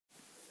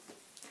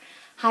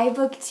Hi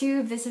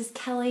BookTube, this is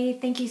Kelly.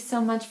 Thank you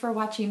so much for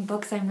watching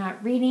Books I'm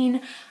Not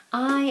Reading.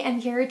 I am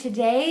here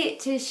today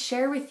to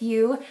share with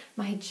you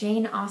my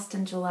Jane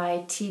Austen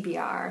July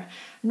TBR.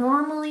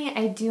 Normally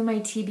I do my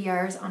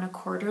TBRs on a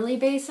quarterly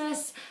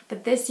basis,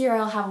 but this year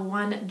I'll have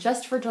one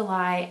just for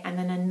July and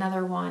then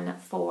another one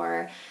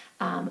for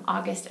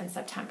August and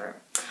September.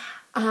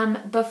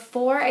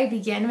 Before I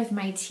begin with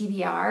my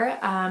TBR,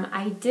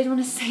 I did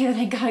want to say that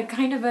I got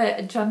kind of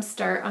a jump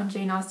start on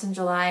Jane Austen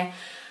July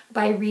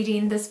by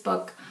reading this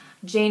book,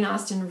 Jane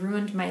Austen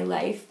Ruined My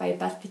Life by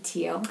Beth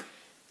Pattillo.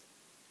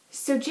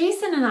 So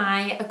Jason and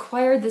I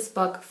acquired this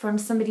book from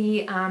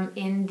somebody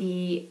in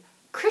the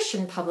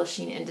Christian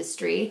publishing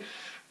industry,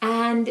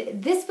 and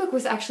this book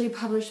was actually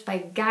published by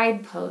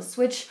Guidepost,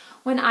 which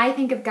when I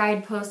think of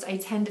Guidepost, I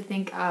tend to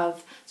think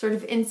of sort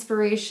of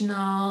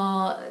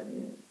inspirational,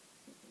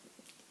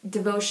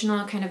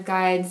 devotional kind of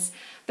guides,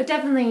 but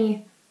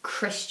definitely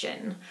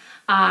Christian.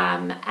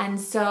 And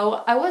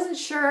so I wasn't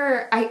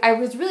sure, I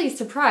was really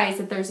surprised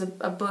that there's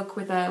a book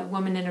with a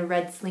woman in a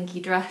red slinky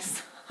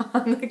dress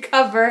on the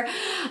cover,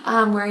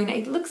 wearing,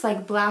 it looks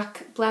like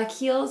black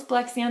heels,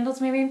 black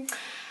sandals maybe.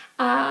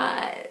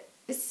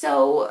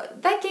 So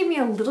that gave me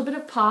a little bit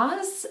of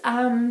pause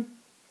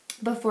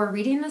before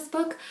reading this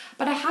book,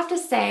 but I have to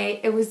say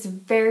it was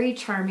very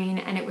charming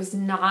and it was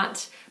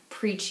not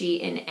preachy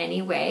in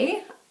any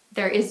way.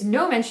 There is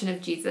no mention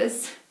of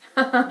Jesus.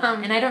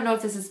 And I don't know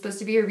if this is supposed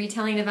to be a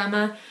retelling of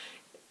Emma.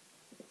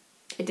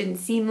 It didn't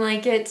seem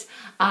like it.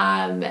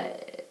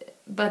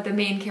 But the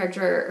main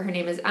character, her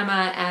name is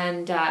Emma,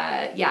 and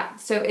yeah,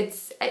 so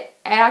it's I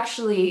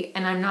actually,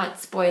 and I'm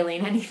not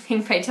spoiling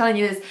anything by telling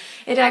you this,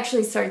 it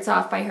actually starts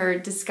off by her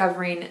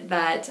discovering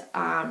that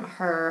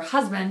her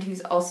husband,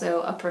 who's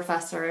also a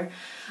professor,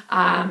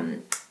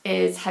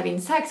 is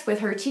having sex with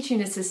her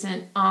teaching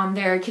assistant on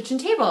their kitchen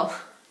table.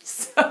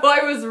 So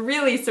I was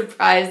really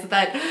surprised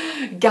that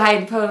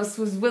Guidepost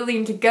was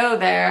willing to go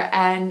there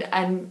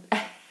and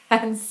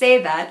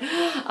say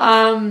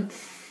that.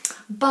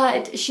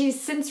 But she's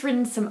since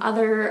written some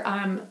other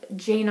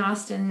Jane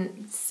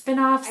Austen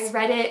spin-offs. I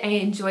read it, I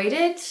enjoyed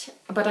it,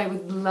 but I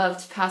would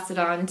love to pass it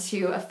on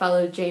to a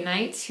fellow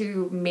Janeite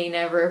who may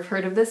never have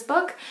heard of this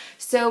book.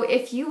 So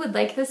if you would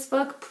like this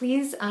book,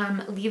 please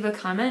leave a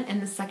comment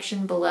in the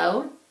section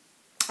below.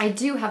 I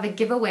do have a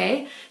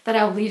giveaway that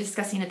I'll be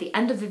discussing at the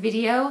end of the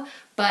video,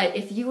 but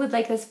if you would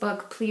like this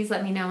book, please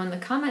let me know in the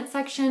comment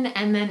section,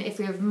 and then if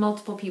we have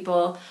multiple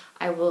people,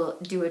 I will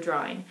do a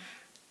drawing.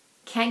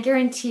 Can't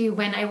guarantee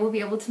when I will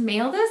be able to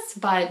mail this,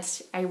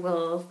 but I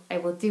will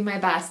do my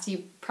best.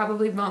 You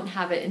probably won't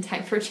have it in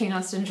time for Jane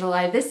Austen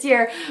July this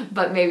year,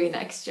 but maybe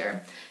next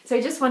year. So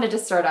I just wanted to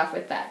start off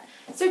with that.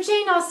 So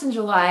Jane Austen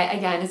July,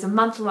 again, is a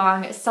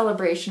month-long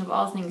celebration of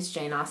all things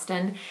Jane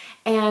Austen,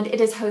 and it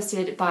is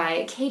hosted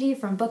by Katie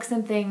from Books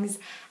and Things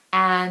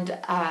and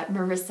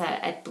Marissa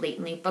at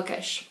Blatantly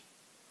Bookish.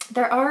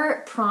 There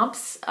are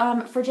prompts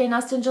for Jane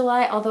Austen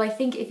July, although I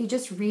think if you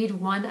just read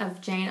one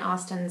of Jane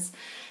Austen's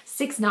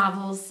 6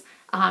 novels,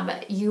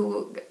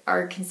 you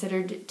are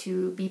considered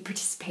to be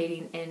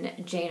participating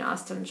in Jane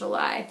Austen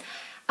July.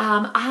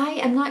 I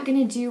am not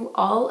going to do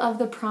all of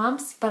the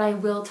prompts, but I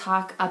will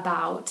talk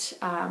about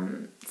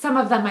some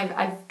of them.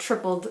 I've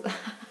tripled,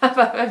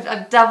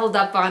 I've doubled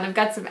up on. I've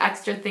got some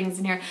extra things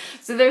in here,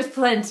 so there's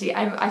plenty.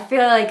 I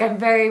feel like I'm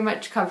very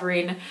much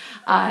covering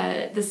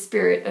the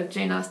spirit of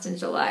Jane Austen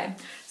July.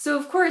 So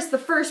of course the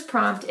first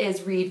prompt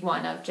is read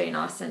one of Jane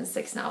Austen's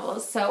 6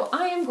 novels. So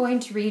I am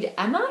going to read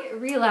Emma. I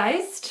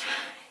realized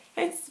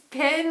it's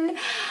been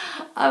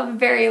a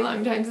very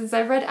long time since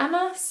I've read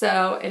Emma,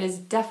 so it is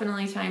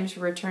definitely time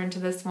to return to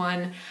this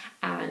one,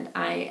 and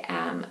I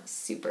am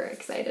super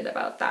excited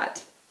about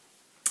that.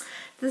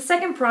 The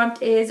second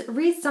prompt is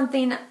read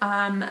something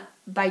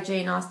by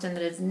Jane Austen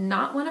that is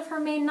not one of her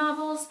main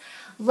novels.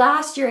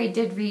 Last year I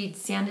did read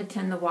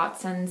Sanditon, the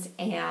Watsons,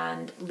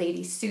 and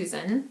Lady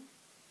Susan.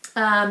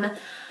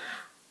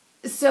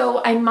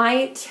 So I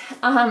might,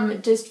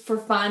 just for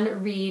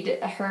fun, read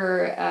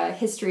her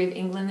History of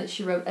England that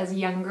she wrote as a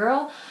young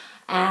girl,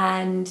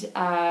 and if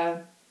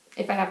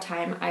I have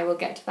time I will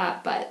get to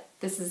that, but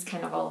this is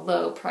kind of a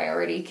low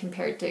priority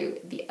compared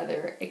to the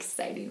other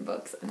exciting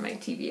books on my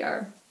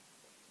TBR.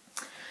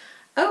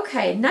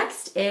 Okay,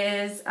 next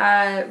is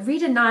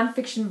read a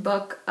nonfiction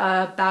book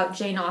about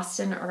Jane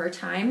Austen or her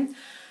time.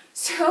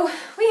 So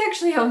we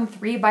actually own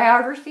 3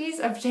 biographies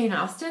of Jane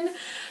Austen.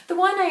 The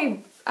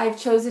one I've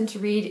chosen to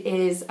read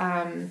is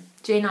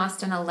Jane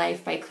Austen, A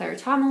Life by Claire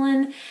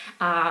Tomalin,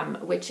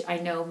 which I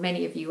know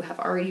many of you have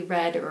already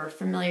read or are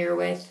familiar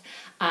with.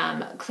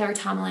 Claire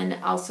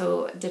Tomalin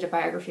also did a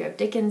biography of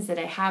Dickens that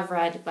I have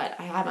read, but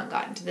I haven't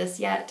gotten to this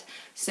yet.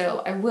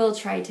 So I will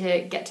try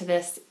to get to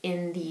this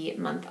in the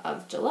month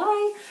of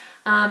July.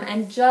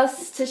 And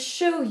just to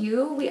show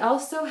you, we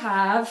also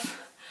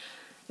have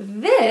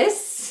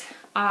this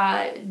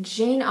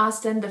Jane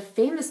Austen, the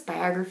famous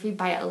biography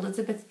by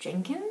Elizabeth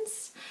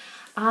Jenkins.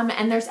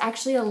 And there's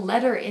actually a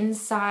letter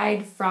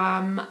inside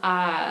from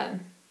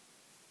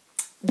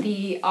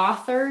the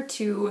author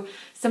to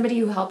somebody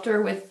who helped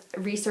her with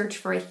research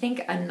for, I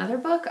think, another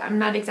book. I'm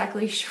not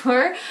exactly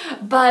sure.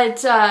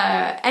 But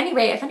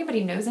anyway, if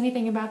anybody knows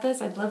anything about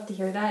this, I'd love to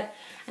hear that.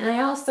 And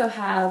I also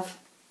have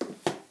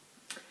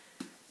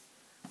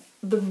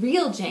The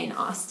Real Jane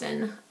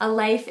Austen, A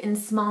Life in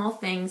Small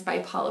Things by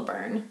Paula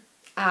Byrne.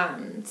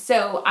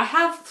 So I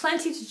have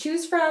plenty to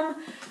choose from,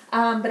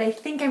 but I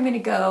think I'm going to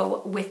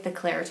go with the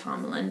Claire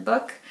Tomlin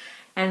book,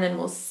 and then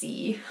we'll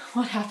see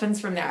what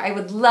happens from there. I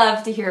would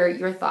love to hear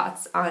your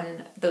thoughts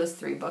on those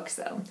 3 books,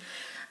 though.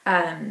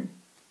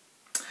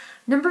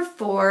 Number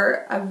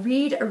 4,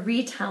 read a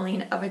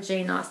retelling of a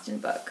Jane Austen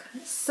book.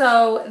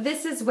 So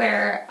this is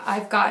where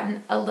I've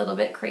gotten a little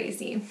bit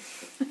crazy.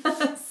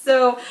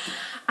 So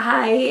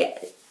I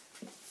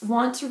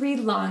want to read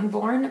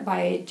Longbourn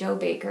by Jo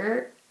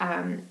Baker.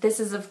 This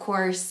is, of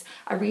course,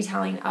 a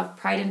retelling of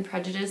Pride and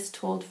Prejudice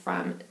told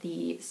from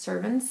the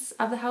servants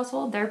of the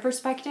household, their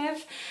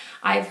perspective.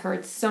 I've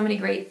heard so many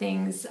great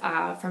things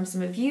from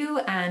some of you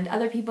and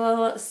other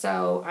people,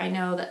 so I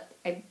know that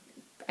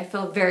I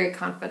feel very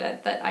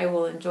confident that I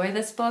will enjoy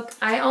this book.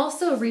 I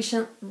also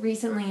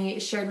recently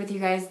shared with you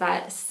guys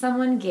that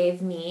someone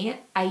gave me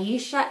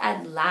Aisha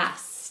at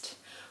Last,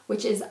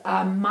 which is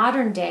a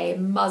modern-day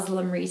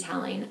Muslim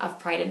retelling of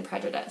Pride and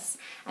Prejudice.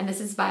 And this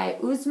is by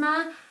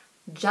Uzma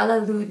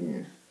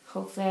Jalaluddin.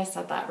 Hopefully I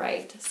said that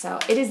right. So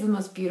it is the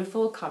most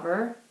beautiful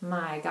cover.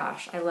 My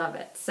gosh, I love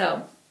it.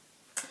 So,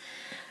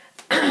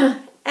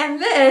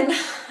 and then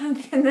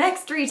the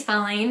next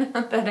retelling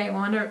that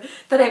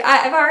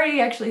I've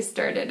already actually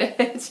started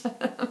it,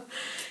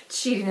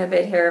 cheating a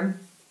bit here,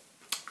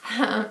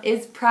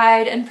 is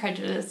Pride and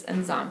Prejudice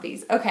and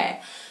Zombies. Okay,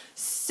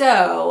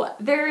 so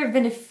there have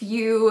been a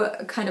few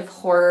kind of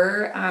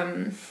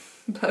horror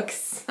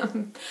books.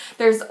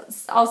 There's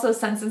also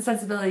Sense and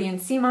Sensibility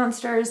and Sea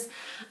Monsters,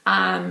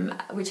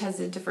 which has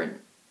a different,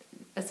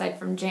 aside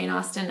from Jane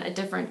Austen, a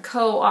different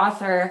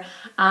co-author.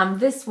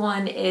 This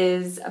one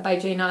is by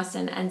Jane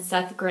Austen and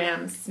Seth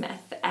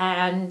Grahame-Smith,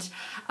 and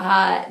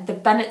the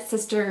Bennett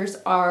sisters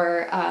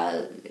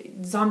are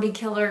zombie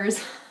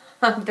killers.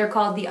 They're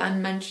called the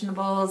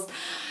Unmentionables,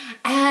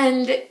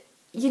 and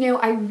you know,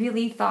 I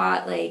really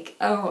thought like,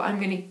 oh,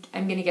 I'm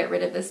gonna get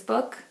rid of this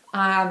book.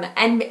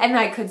 And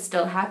that could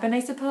still happen, I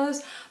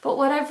suppose. But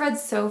what I've read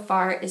so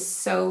far is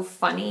so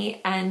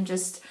funny, and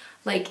just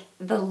like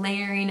the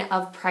layering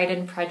of Pride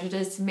and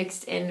Prejudice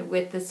mixed in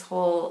with this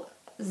whole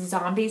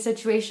zombie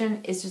situation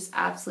is just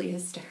absolutely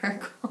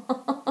hysterical.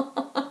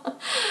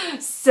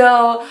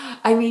 So,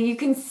 I mean, you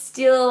can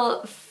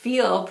still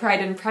feel Pride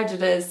and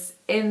Prejudice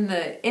in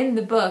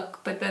the book,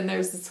 but then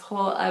there's this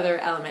whole other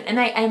element. And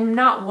I'm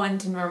not one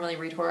to normally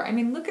read horror. I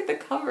mean, look at the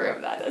cover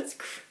of that. That's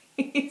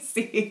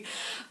crazy.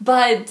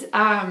 But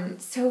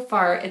so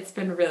far it's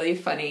been really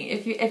funny.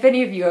 If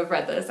any of you have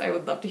read this, I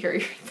would love to hear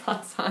your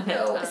thoughts on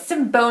it.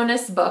 Some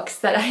bonus books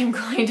that I'm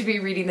going to be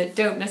reading that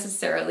don't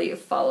necessarily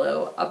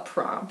follow a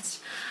prompt.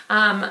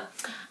 I'm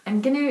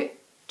gonna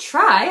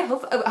try,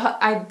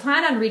 I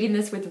plan on reading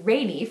this with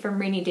Rainy from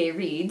Rainy Day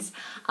Reads,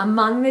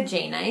 Among the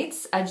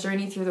Janeites, A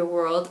Journey Through the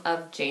World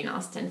of Jane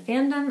Austen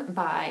Fandom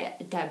by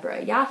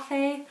Deborah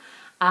Yaffe.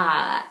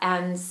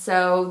 And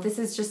so this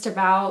is just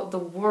about the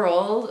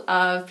world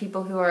of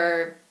people who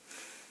are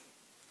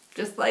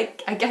just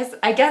like, I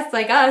guess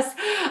like us,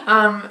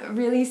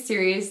 really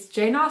serious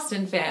Jane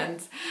Austen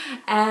fans.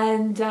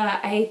 And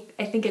I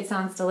think it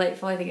sounds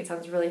delightful. I think it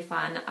sounds really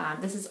fun.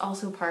 This is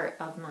also part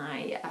of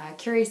my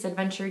Curious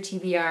Adventure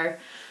TBR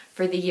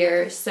for the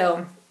year.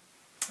 So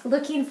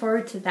looking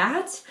forward to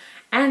that.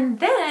 And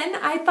then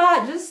I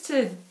thought, just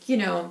to, you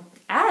know,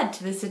 add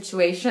to the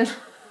situation,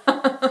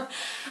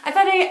 I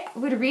thought I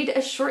would read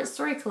a short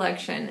story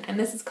collection, and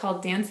this is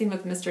called Dancing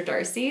with Mr.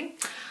 Darcy.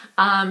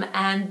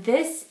 And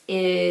this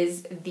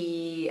is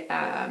the,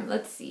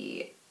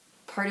 it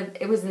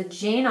was the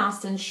Jane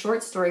Austen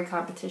short story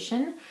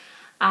competition.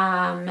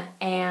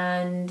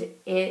 And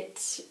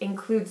it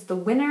includes the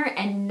winner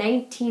and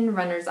 19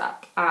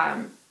 runners-up.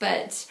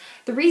 But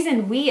the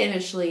reason we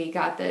initially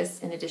got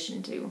this, in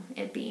addition to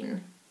it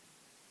being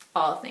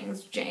all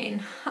things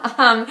Jane,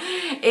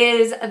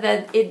 is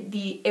that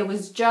it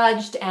was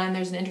judged, and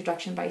there's an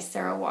introduction by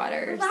Sarah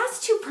Waters. The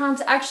last 2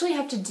 prompts actually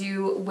have to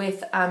do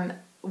with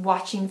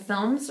watching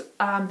films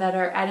that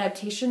are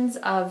adaptations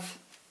of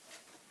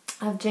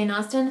Jane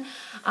Austen.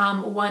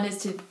 One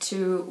is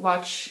to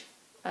watch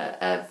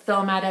a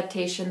film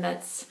adaptation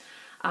that's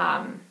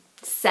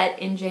set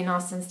in Jane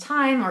Austen's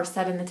time, or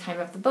set in the time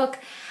of the book.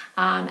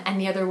 And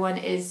the other one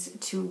is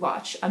to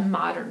watch a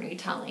modern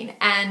retelling.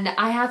 And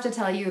I have to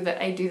tell you that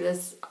I do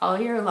this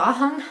all year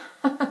long.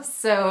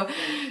 So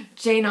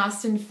Jane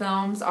Austen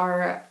films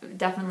are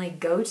definitely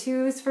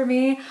go-tos for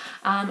me.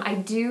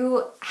 I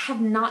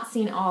have not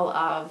seen all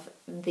of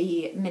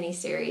the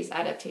miniseries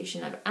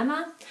adaptation of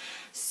Emma.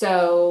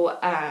 So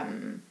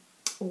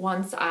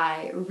once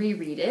I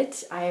reread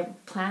it, I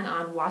plan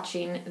on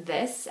watching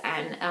this.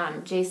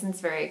 And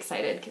Jason's very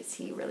excited because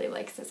he really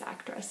likes this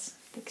actress.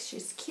 Thinks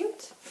she's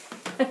cute.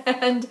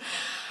 And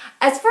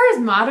As far as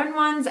modern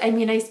ones, I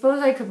mean, I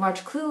suppose I could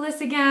watch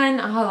Clueless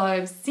again, although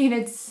I've seen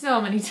it so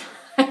many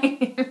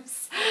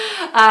times.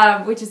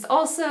 Which is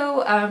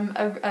also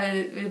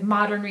a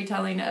modern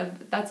retelling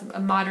of, that's a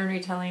modern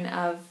retelling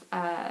of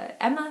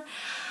Emma.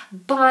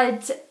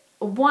 But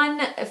one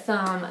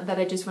film that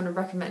I just want to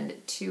recommend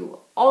to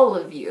all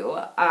of you,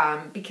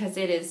 because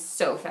it is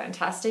so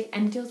fantastic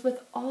and deals with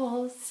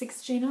all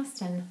 6 Jane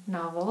Austen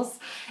novels,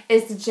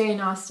 is the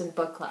Jane Austen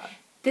Book Club.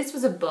 This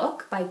was a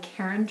book by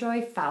Karen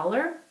Joy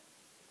Fowler,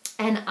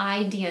 and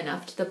I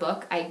DNF'd the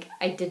book.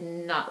 I did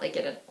not like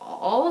it at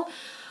all,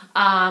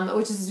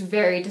 which is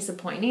very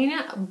disappointing,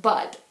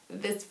 but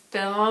this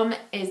film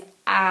is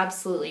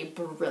absolutely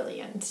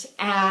brilliant,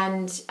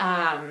 and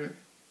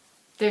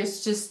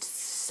there's just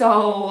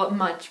so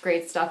much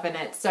great stuff in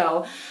it.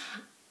 So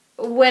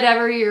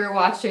whatever you're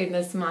watching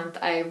this month,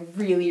 I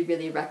really,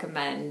 really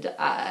recommend,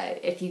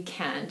 if you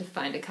can, to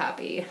find a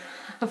copy.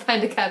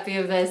 Find a copy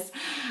of this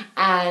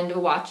and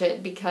watch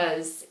it,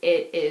 because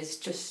it is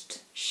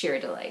just sheer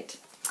delight.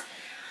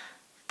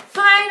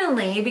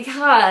 Finally,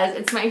 because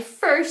it's my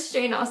first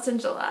Jane Austen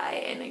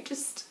July, and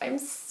I'm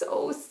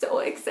so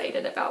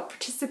excited about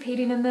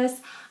participating in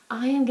this,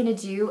 I am going to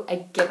do a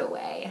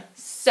giveaway.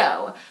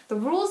 So the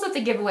rules of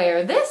the giveaway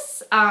are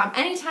this: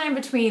 anytime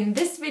between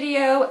this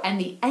video and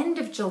the end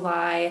of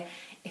July,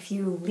 if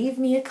you leave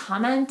me a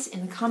comment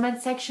in the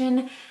comment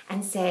section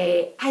and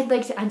say, I'd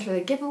like to enter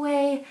the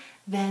giveaway,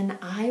 then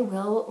I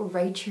will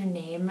write your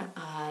name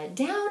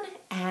down,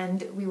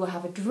 and we will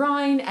have a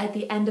drawing at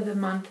the end of the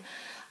month.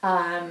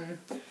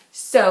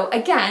 So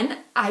again,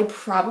 I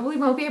probably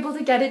won't be able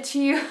to get it to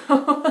you.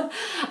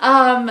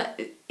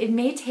 It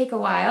may take a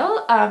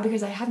while,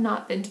 because I have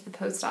not been to the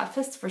post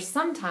office for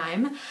some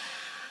time.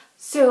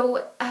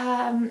 So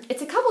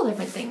it's a couple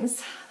different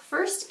things.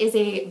 First is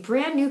a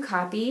brand new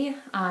copy.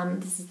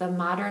 This is the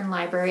Modern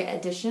Library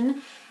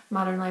edition,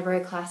 Modern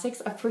Library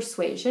Classics of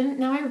Persuasion.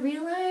 Now, I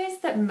realize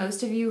that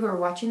most of you who are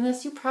watching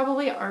this, you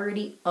probably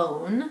already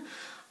own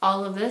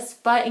all of this,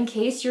 but in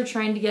case you're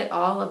trying to get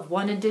all of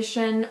one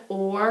edition,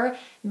 or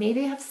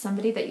maybe you have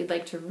somebody that you'd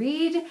like to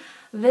read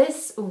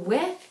this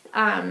with,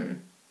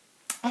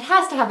 it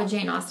has to have a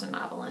Jane Austen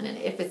novel in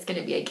it if it's going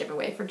to be a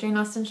giveaway for Jane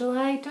Austen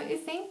July, don't you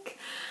think?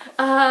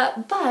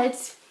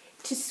 But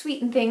to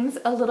sweeten things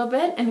a little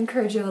bit and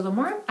encourage you a little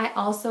more, I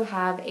also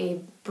have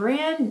a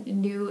brand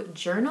new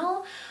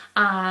journal.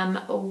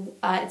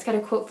 It's got a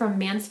quote from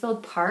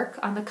Mansfield Park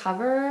on the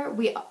cover.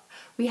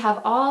 We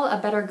have all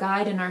a better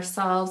guide in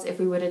ourselves if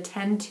we would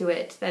attend to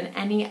it than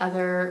any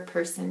other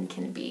person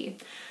can be.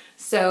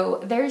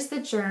 So there's the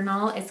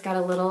journal. It's got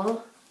a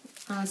little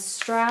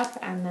strap,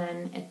 and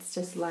then it's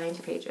just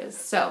lined pages.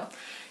 So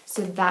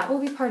that will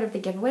be part of the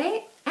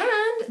giveaway.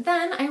 And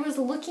then I was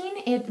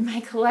looking at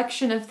my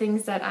collection of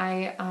things that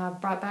I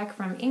brought back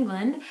from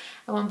England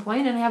at one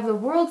point, and I have the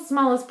world's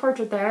smallest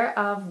portrait there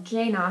of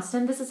Jane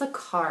Austen. This is a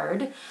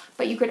card,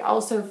 but you could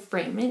also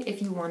frame it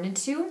if you wanted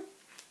to.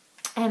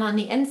 And on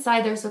the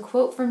inside, there's a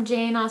quote from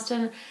Jane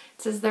Austen. It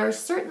says, "There are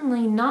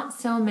certainly not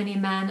so many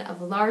men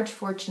of large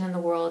fortune in the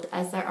world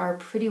as there are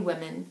pretty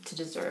women to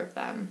deserve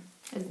them."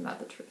 Isn't that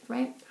the truth,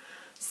 right?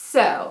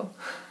 So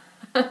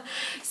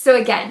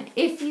again,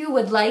 if you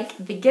would like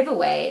the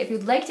giveaway, if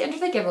you'd like to enter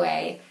the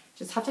giveaway,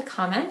 just have to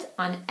comment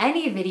on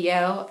any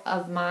video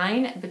of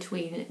mine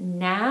between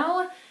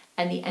now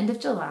and the end of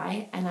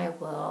July, and I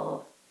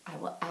will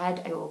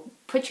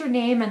put your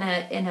name in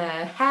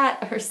a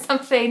hat or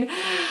something.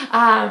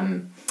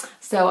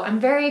 So I'm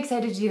very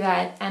excited to do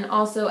that. And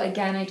also,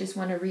 again, I just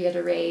want to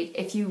reiterate,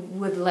 if you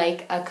would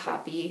like a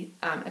copy,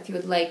 if you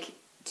would like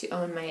to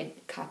own my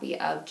copy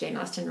of Jane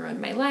Austen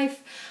Ruined My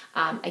Life,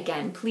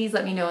 again, please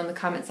let me know in the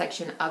comment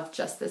section of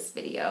just this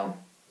video.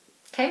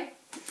 Okay?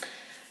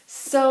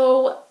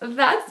 So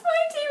that's my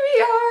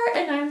TBR,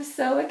 and I'm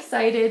so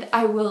excited.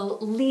 I will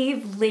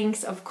leave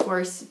links, of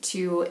course,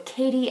 to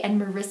Katie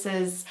and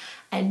Marissa's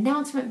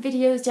announcement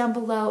videos down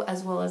below,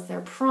 as well as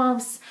their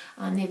prompts.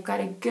 They've got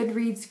a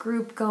Goodreads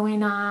group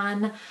going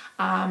on.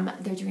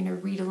 They're doing a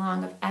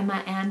read-along of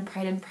Emma and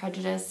Pride and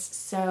Prejudice,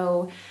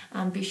 so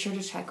be sure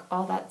to check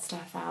all that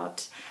stuff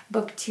out.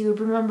 BookTube,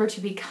 remember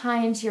to be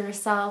kind to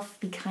yourself,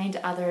 be kind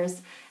to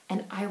others,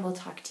 and I will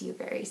talk to you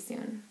very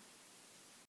soon.